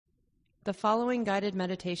The following guided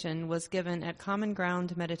meditation was given at Common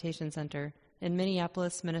Ground Meditation Center in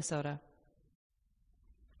Minneapolis, Minnesota.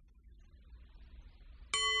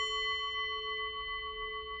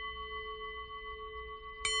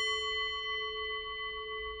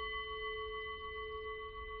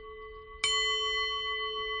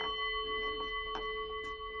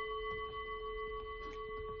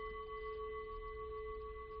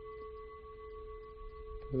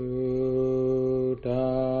 Buddhaṃ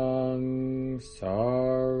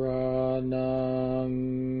saranang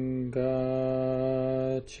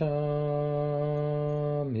gacchāmi,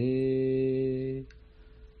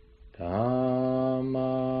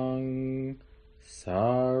 Dhammang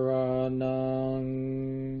saranang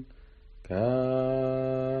gacchāmi,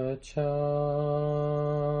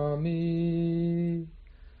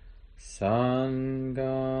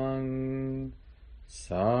 Sanghang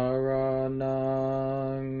saranang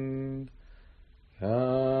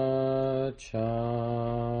gacchāmi,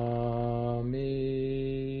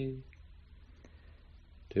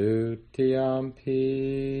 Dutiyampi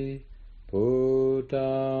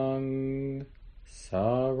Buddhaṃ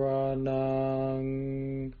saranang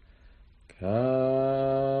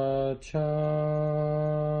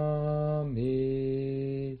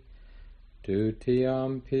gacchāmi,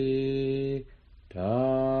 Dutiyampi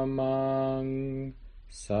Dhammang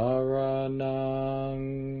saranang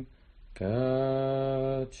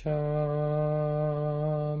gacchāmi,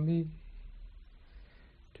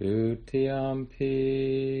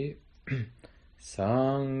 Dutiyampi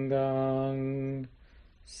Sanghang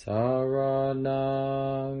saranang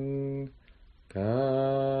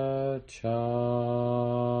gacchāmi,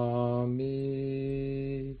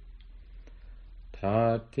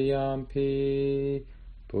 Tatiyampi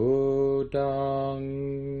Buddhaṃ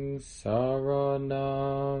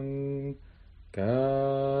saranang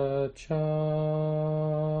gacchāmi,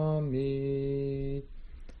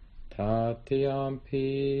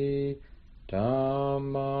 Tatiyampi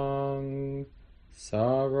Dhammang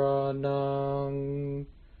saranang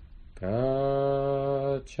gacchāmi,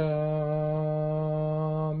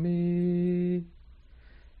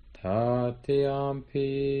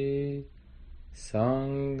 Tatiyampi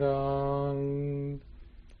Sanghang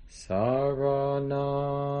saranang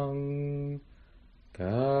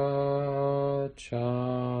gacchāmi.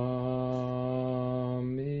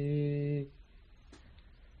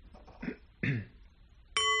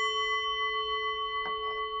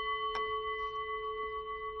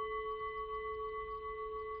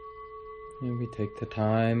 And we take the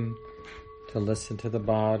time to listen to the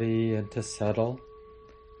body and to settle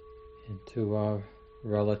into a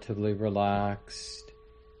relatively relaxed,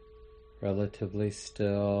 relatively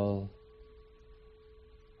still,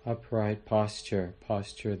 upright posture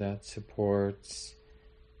that supports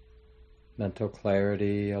mental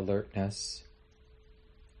clarity, alertness,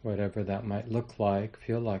 whatever that might look like,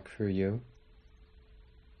 feel like for you.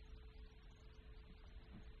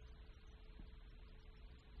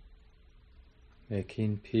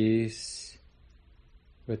 Making peace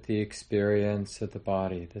with the experience of the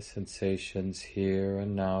body, the sensations here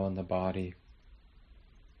and now in the body.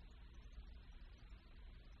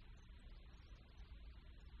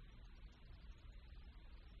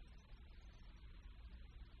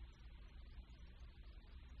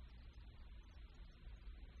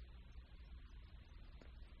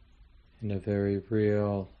 In a very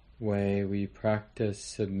real way, we practice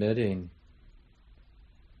submitting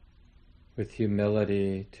with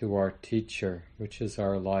humility to our teacher, which is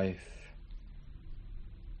our life.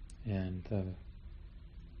 And the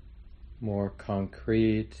more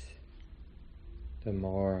concrete, the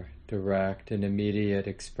more direct and immediate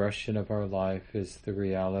expression of our life is the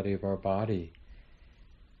reality of our body,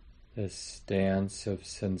 this dance of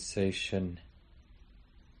sensation,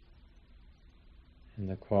 and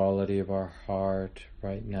the quality of our heart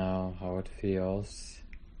right now, how it feels.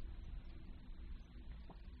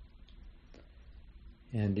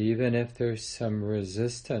 And even if there's some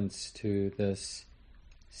resistance to this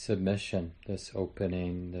submission, this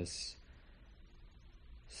opening, this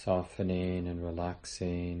softening and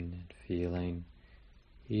relaxing and feeling,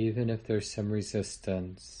 even if there's some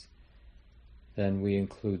resistance, then we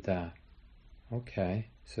include that. Okay,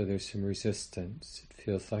 so there's some resistance. It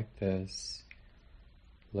feels like this,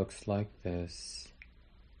 looks like this.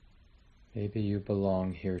 Maybe you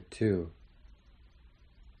belong here too.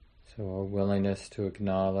 So a willingness to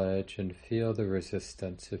acknowledge and feel the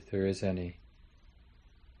resistance, if there is any,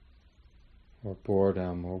 or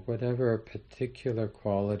boredom, or whatever particular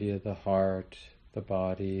quality of the heart, the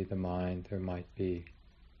body, the mind there might be.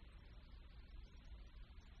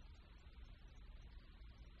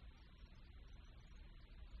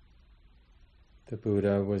 The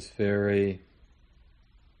Buddha was very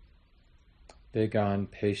big on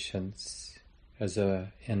patience as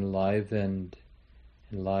a enlivening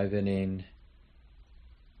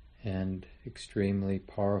and extremely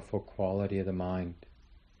powerful quality of the mind.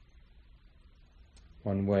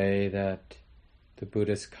 One way that the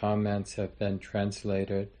Buddhist comments have been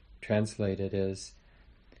translated is,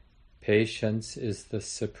 patience is the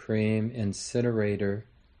supreme incinerator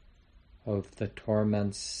of the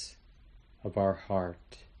torments of our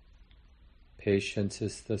heart. Patience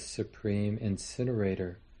is the supreme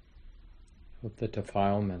incinerator of the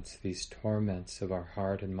defilements, these torments of our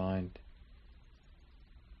heart and mind.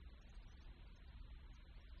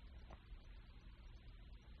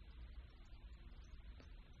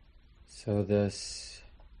 So this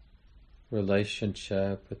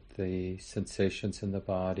relationship with the sensations in the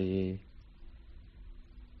body,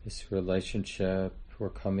 this relationship we're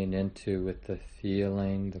coming into with the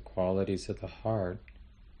feeling, the qualities of the heart,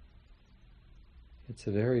 it's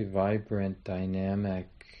a very vibrant,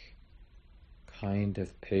 dynamic kind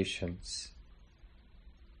of patience.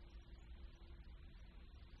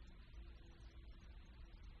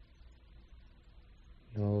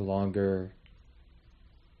 No longer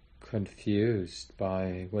confused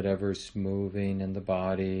by whatever's moving in the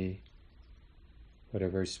body,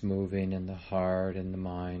 whatever's moving in the heart and the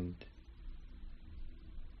mind.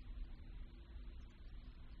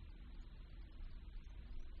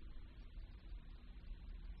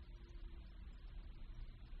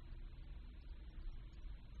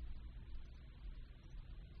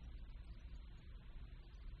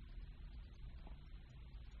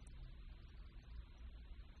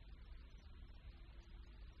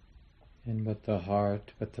 And what the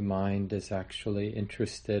heart, what the mind is actually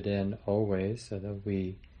interested in always, although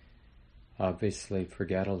we obviously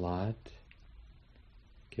forget a lot,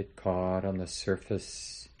 get caught on the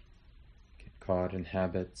surface, get caught in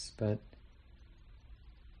habits, but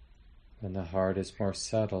when the heart is more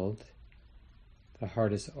settled, the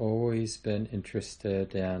heart has always been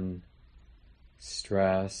interested in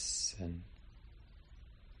stress and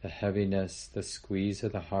the heaviness, the squeeze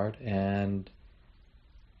of the heart, and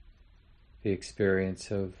the experience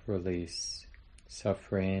of release,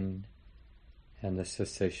 suffering, and the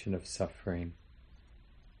cessation of suffering.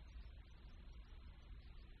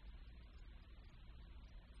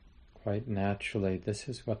 Quite naturally, this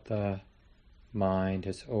is what the mind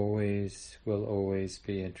will always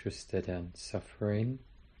be interested in: suffering,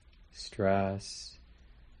 stress,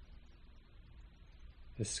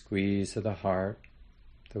 the squeeze of the heart,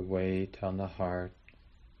 the weight on the heart,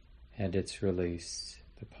 and its release,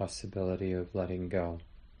 the possibility of letting go.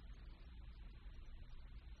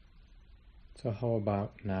 So how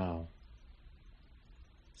about now?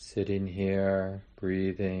 Sitting here,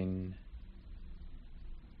 breathing,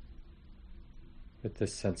 with the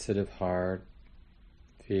sensitive heart,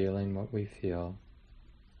 feeling what we feel.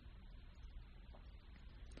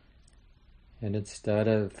 And instead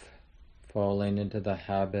of falling into the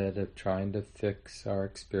habit of trying to fix our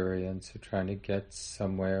experience, or trying to get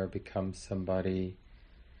somewhere, become somebody,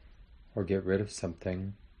 or get rid of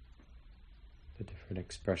something, the different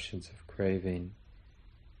expressions of craving,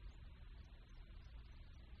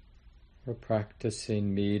 we're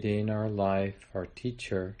practicing meeting our life, our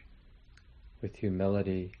teacher, with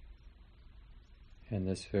humility and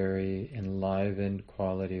this very enlivened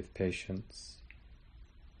quality of patience,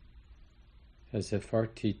 as if our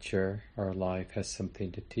teacher, our life, has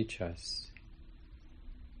something to teach us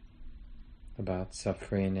about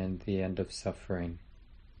suffering and the end of suffering.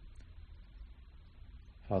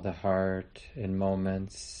 How the heart in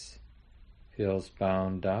moments feels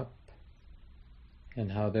bound up,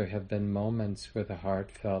 and how there have been moments where the heart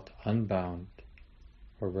felt unbound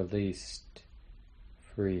or released,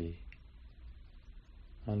 free,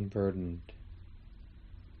 unburdened.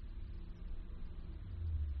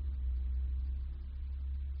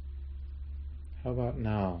 How about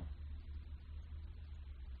now?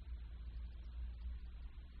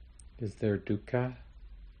 Is there dukkha?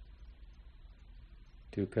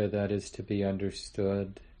 Dukkha that is to be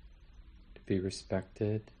understood, to be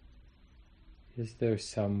respected? Is there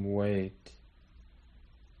some weight,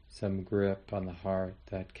 some grip on the heart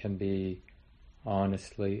that can be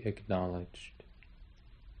honestly acknowledged?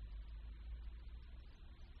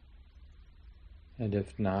 And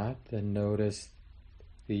if not, then notice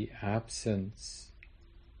the absence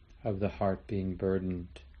of the heart being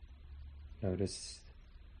burdened. Notice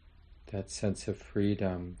that sense of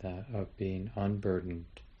freedom, that of being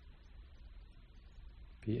unburdened.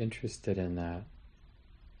 Be interested in that.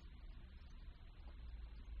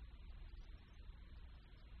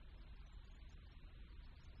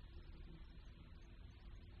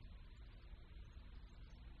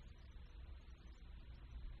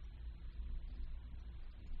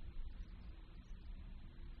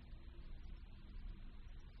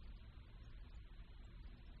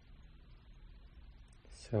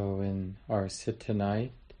 So in our sit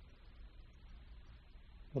tonight,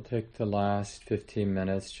 we'll take the last 15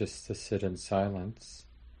 minutes just to sit in silence.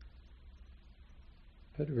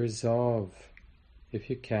 But resolve, if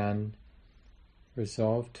you can,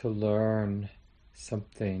 resolve to learn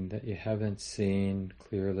something that you haven't seen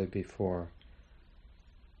clearly before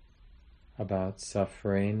about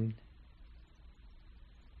suffering,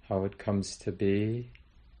 how it comes to be,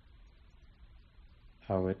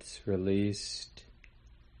 how it's released,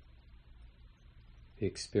 the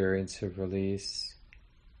experience of release.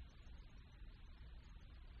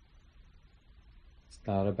 It's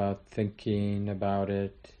not about thinking about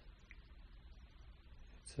it.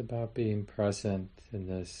 It's about being present in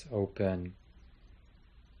this open,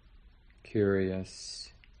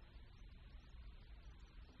 curious,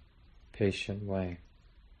 patient way.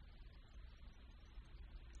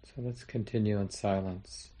 So let's continue in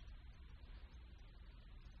silence.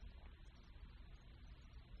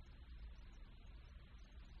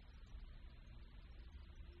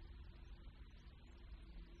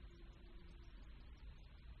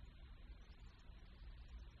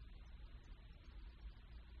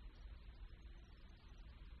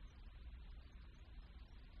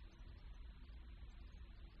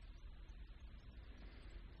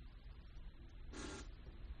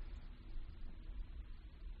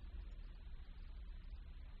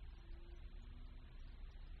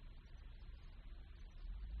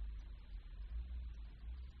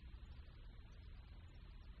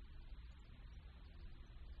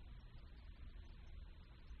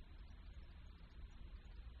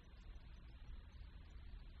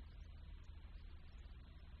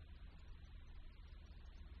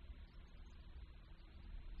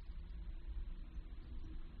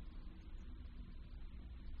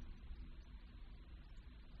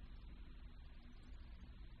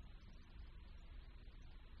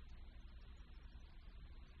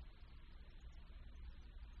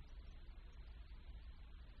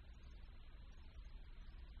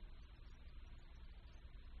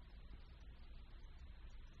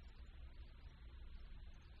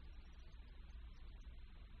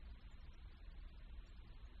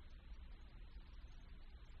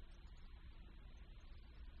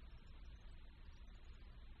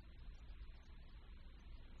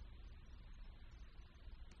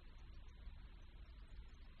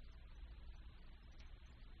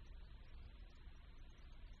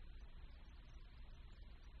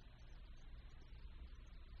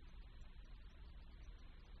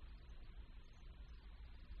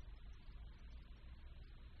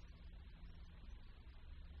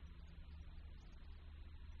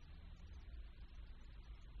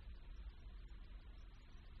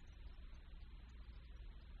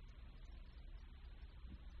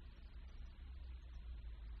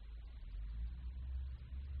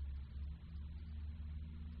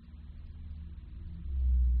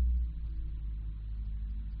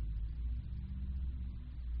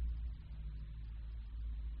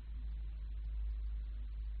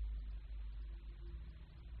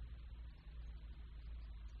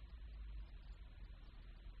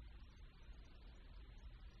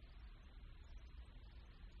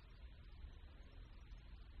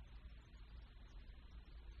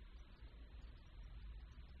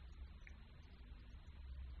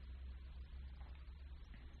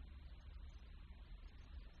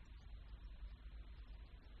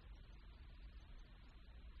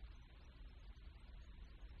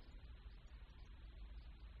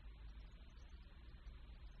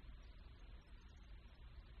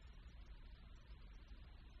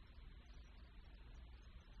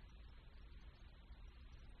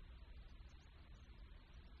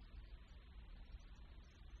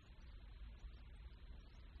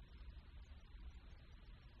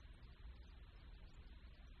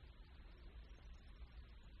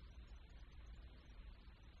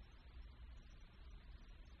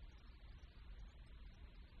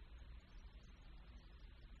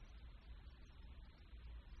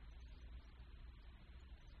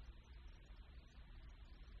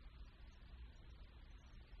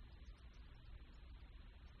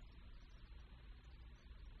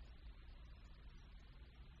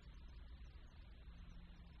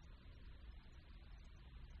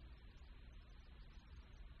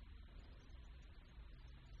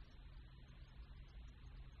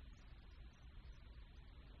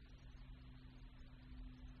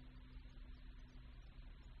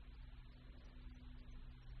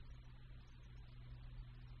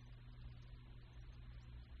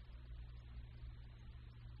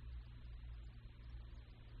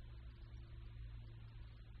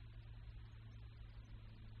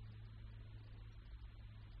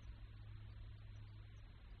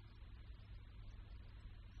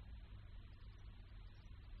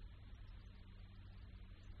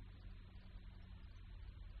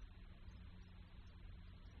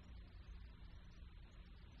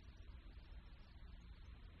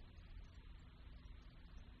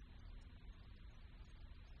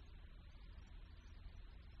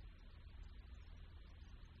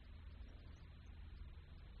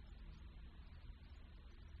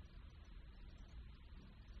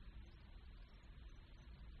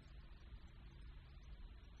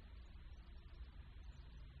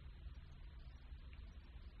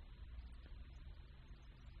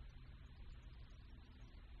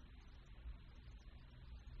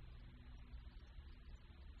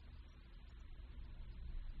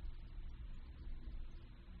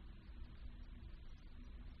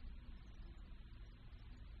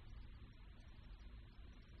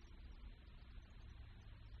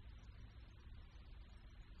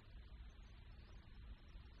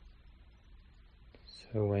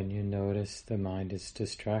 So when you notice the mind is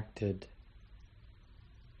distracted,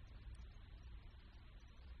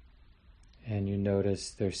 and you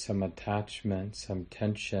notice there's some attachment, some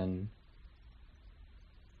tension,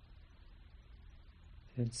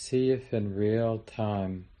 then see if in real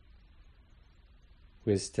time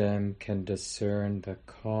wisdom can discern the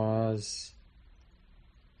cause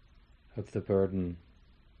of the burden.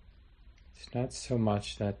 It's not so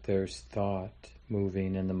much that there's thought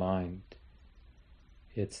moving in the mind.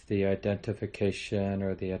 It's the identification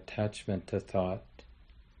or the attachment to thought.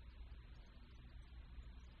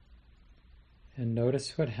 And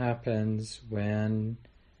notice what happens when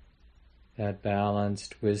that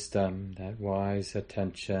balanced wisdom, that wise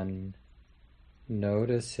attention,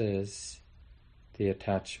 notices the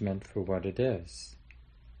attachment for what it is.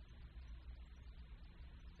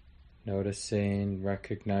 Noticing,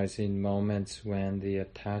 recognizing moments when the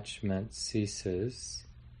attachment ceases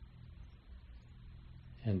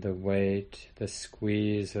and the weight, the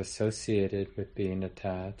squeeze associated with being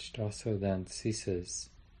attached also then ceases.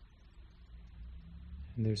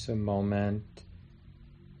 And there's a moment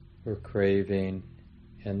where craving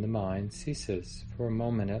in the mind ceases, for a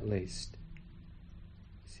moment at least.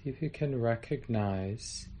 See if you can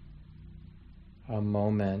recognize a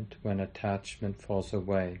moment when attachment falls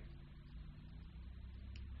away.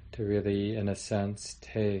 To really, in a sense,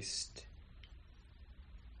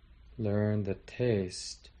 learn the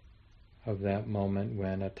taste of that moment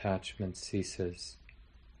when attachment ceases.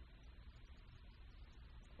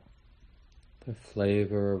 The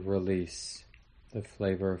flavor of release, the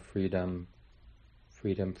flavor of freedom,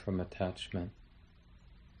 freedom from attachment.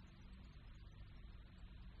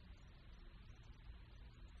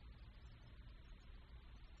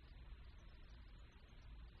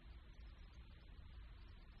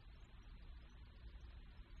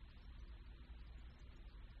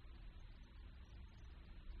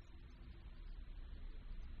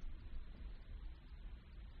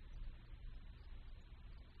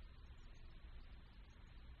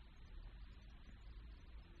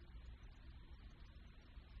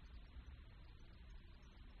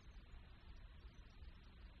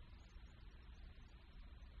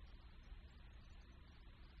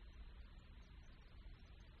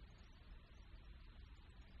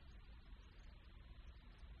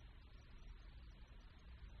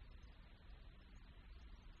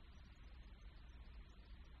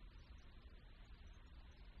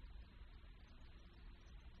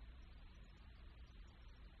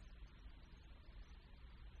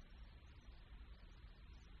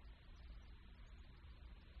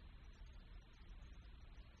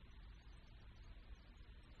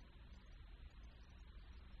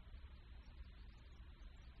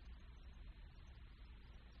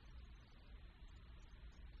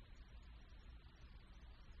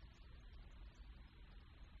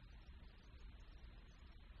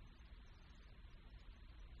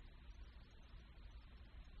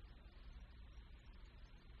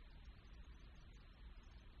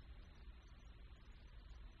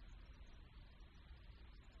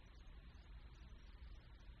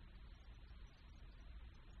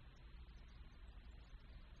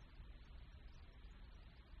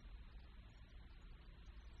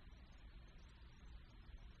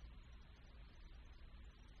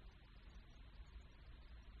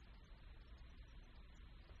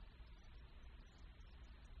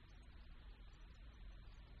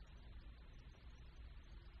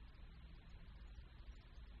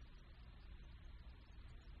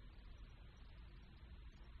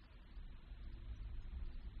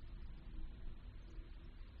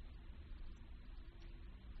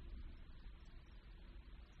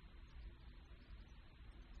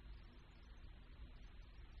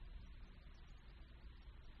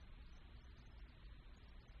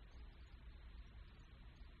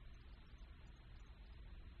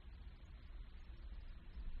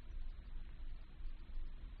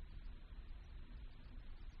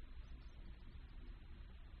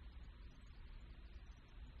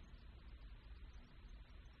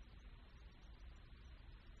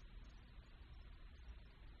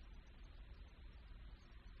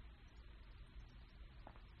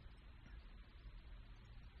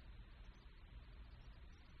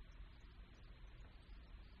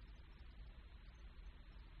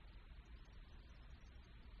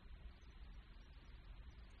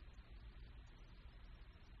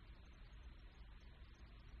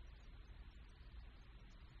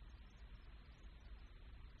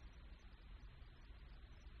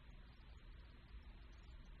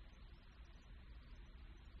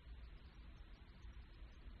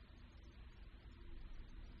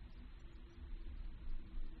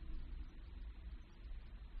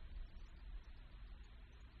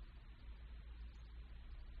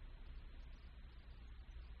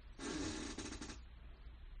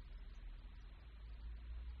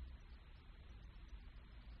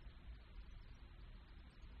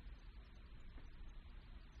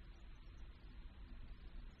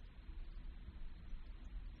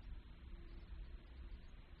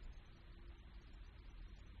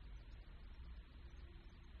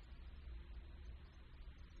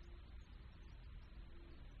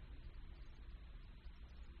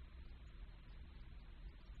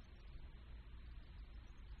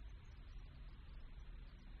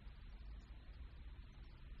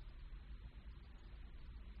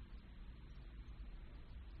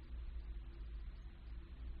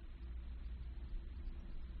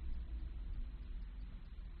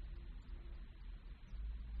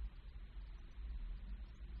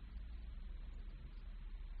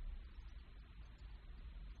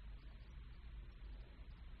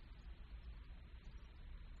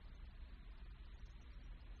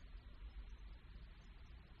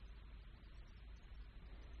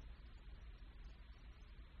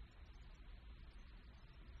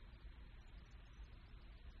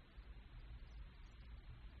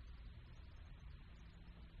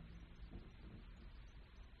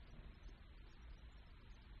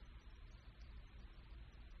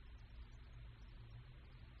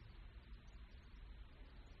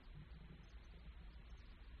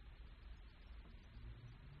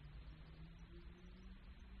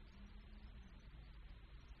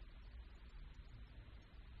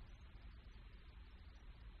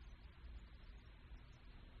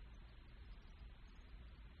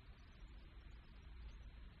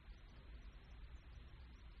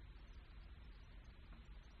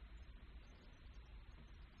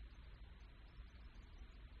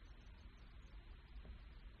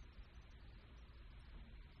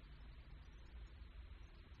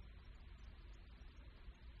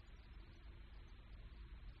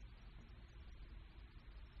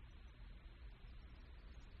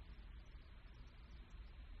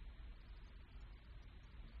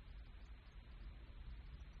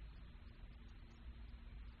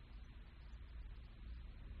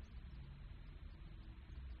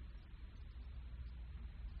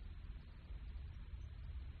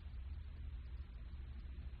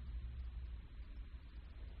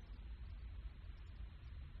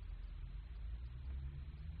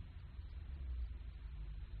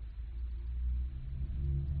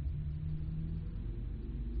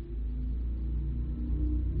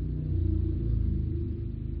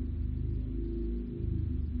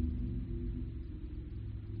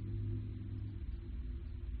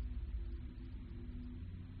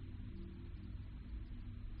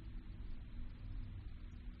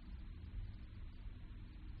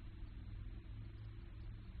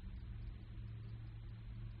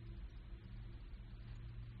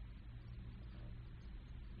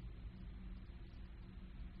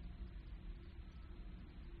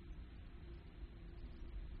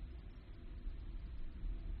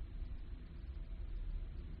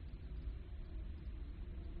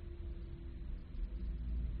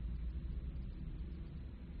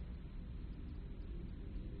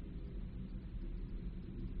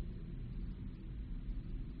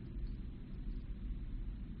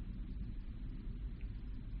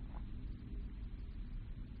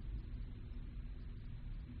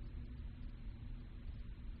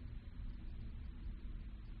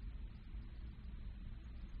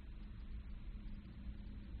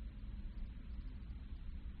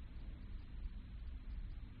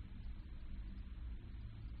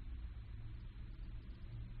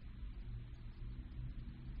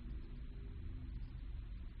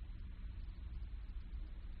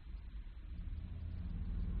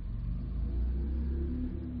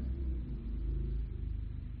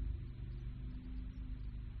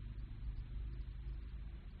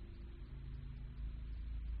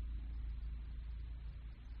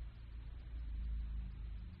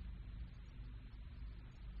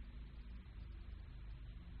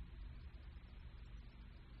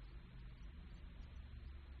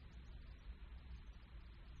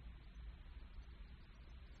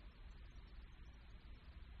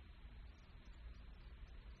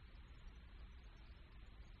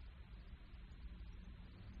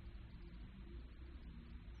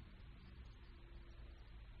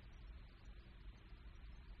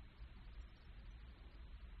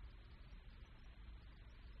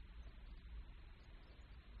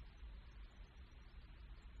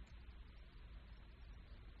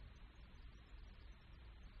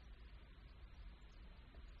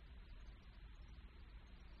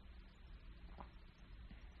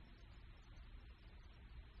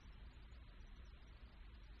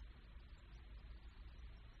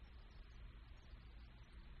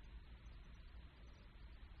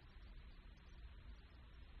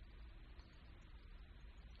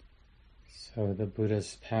 So the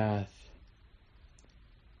Buddha's path,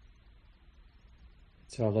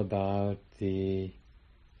 it's all about the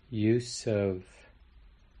use of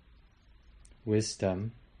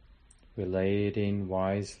wisdom, relating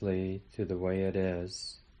wisely to the way it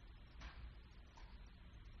is.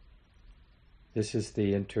 This is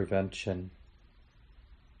the intervention.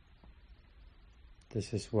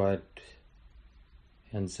 This is what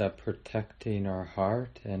ends up protecting our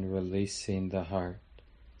heart and releasing the heart.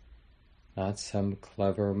 Not some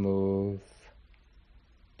clever move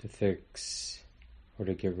to fix or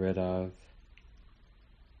to get rid of,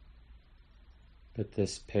 but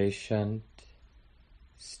this patient,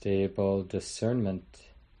 stable discernment,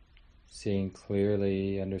 seeing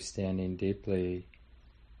clearly, understanding deeply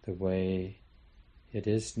the way it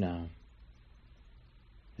is now.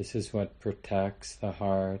 This is what protects the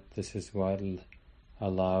heart. This is what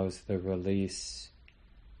allows the release,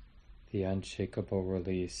 the unshakable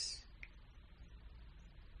release.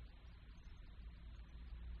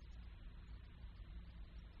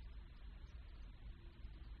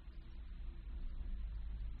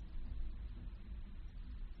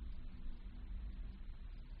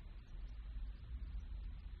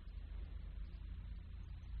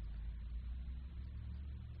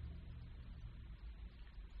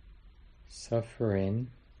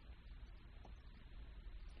 Suffering,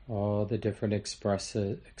 all the different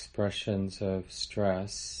expressions of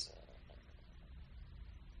stress,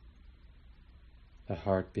 the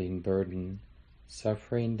heart being burdened.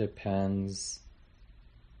 Suffering depends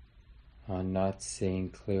on not seeing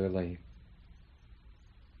clearly,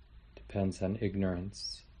 depends on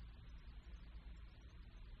ignorance.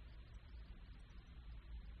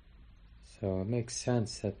 So it makes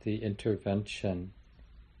sense that the intervention,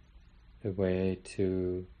 the way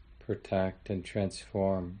to protect and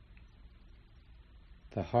transform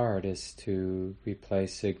the heart, is to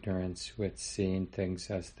replace ignorance with seeing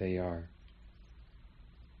things as they are.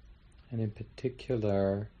 And in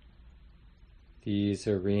particular, these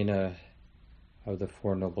arena of the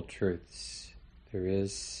Four Noble Truths. There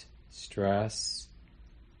is stress,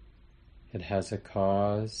 it has a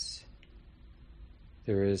cause,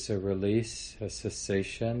 there is a release, a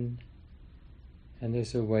cessation, and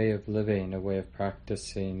there's a way of living, a way of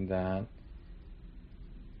practicing that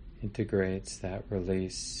integrates that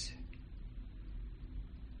release.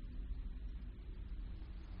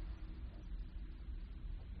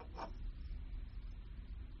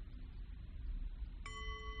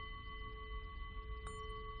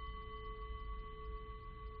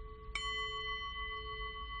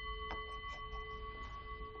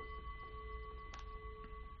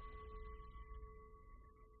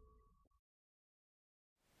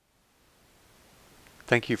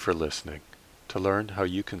 Thank you for listening. To learn how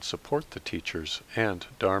you can support the teachers and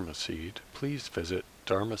Dharma Seed, please visit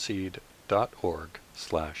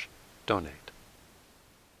dharmaseed.org/donate.